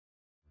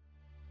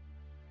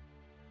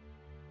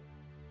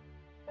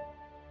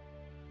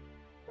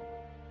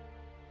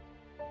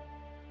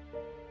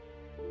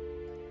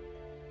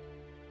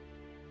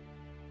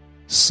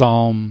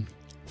Psalm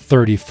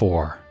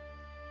 34.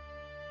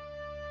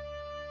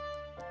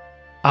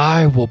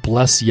 I will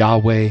bless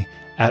Yahweh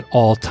at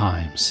all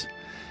times.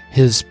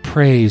 His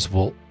praise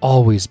will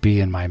always be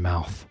in my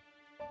mouth.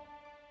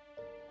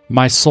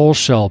 My soul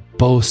shall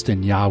boast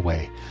in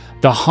Yahweh.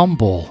 The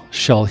humble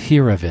shall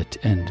hear of it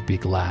and be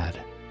glad.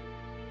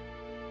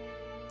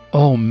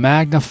 Oh,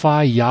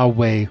 magnify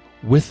Yahweh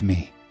with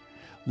me.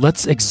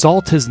 Let's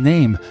exalt his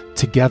name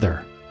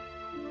together.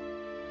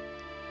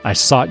 I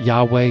sought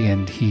Yahweh,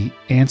 and he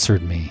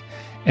answered me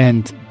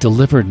and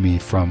delivered me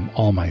from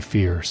all my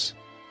fears.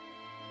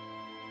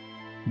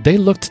 They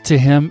looked to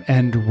him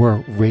and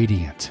were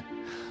radiant.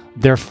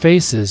 Their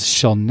faces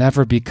shall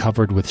never be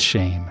covered with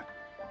shame.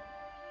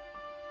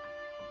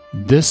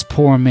 This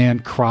poor man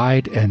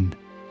cried, and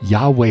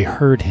Yahweh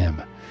heard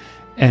him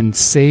and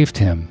saved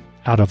him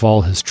out of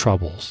all his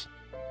troubles.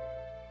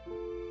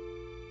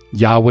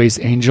 Yahweh's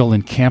angel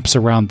encamps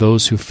around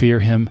those who fear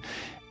him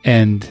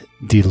and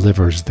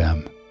delivers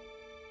them.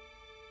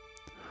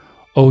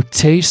 O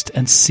taste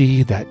and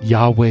see that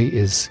Yahweh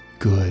is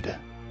good.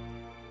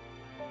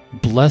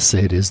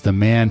 Blessed is the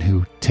man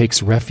who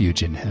takes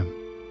refuge in him.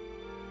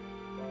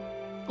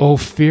 O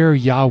fear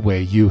Yahweh,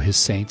 you his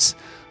saints,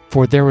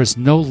 for there is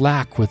no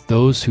lack with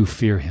those who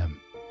fear him.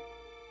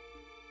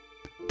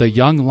 The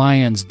young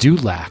lions do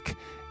lack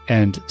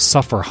and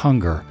suffer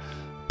hunger,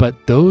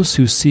 but those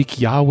who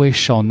seek Yahweh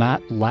shall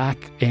not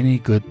lack any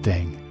good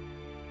thing.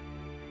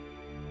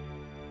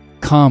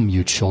 Come,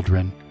 you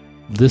children,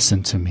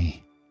 listen to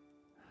me.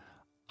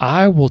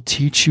 I will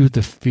teach you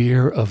the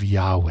fear of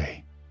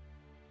Yahweh.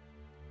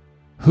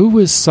 Who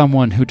is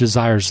someone who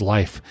desires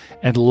life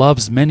and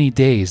loves many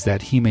days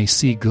that he may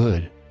see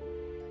good?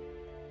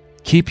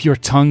 Keep your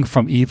tongue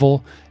from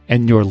evil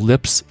and your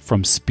lips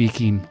from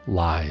speaking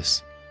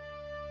lies.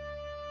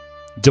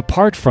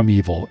 Depart from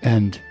evil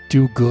and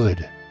do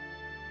good.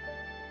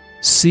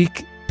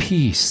 Seek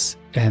peace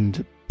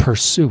and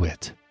pursue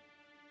it.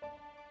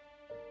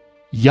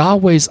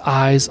 Yahweh's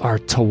eyes are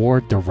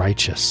toward the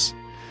righteous.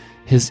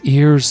 His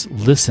ears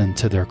listen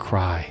to their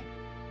cry.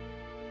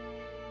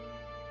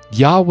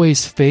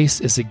 Yahweh's face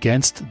is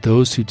against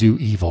those who do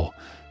evil,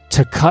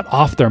 to cut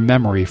off their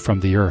memory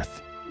from the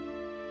earth.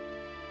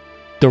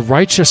 The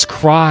righteous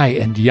cry,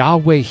 and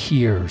Yahweh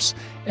hears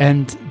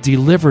and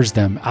delivers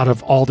them out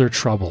of all their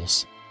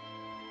troubles.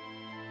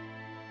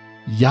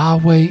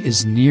 Yahweh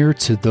is near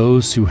to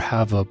those who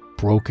have a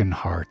broken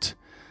heart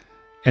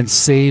and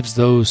saves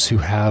those who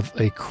have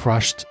a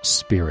crushed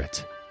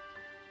spirit.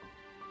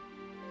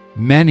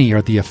 Many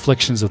are the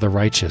afflictions of the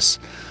righteous,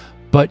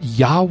 but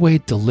Yahweh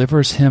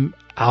delivers him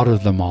out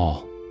of them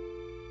all.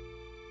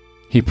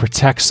 He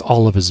protects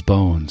all of his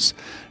bones.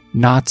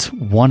 Not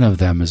one of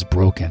them is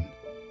broken.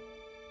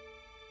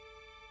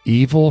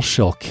 Evil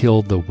shall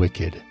kill the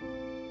wicked.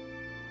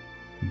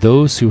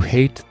 Those who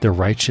hate the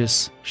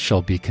righteous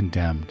shall be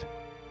condemned.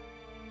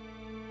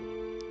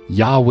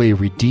 Yahweh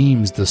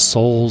redeems the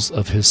souls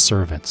of his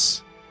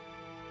servants.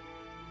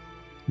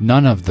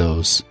 None of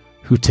those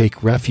who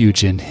take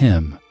refuge in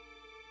him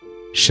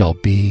shall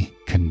be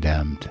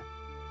condemned.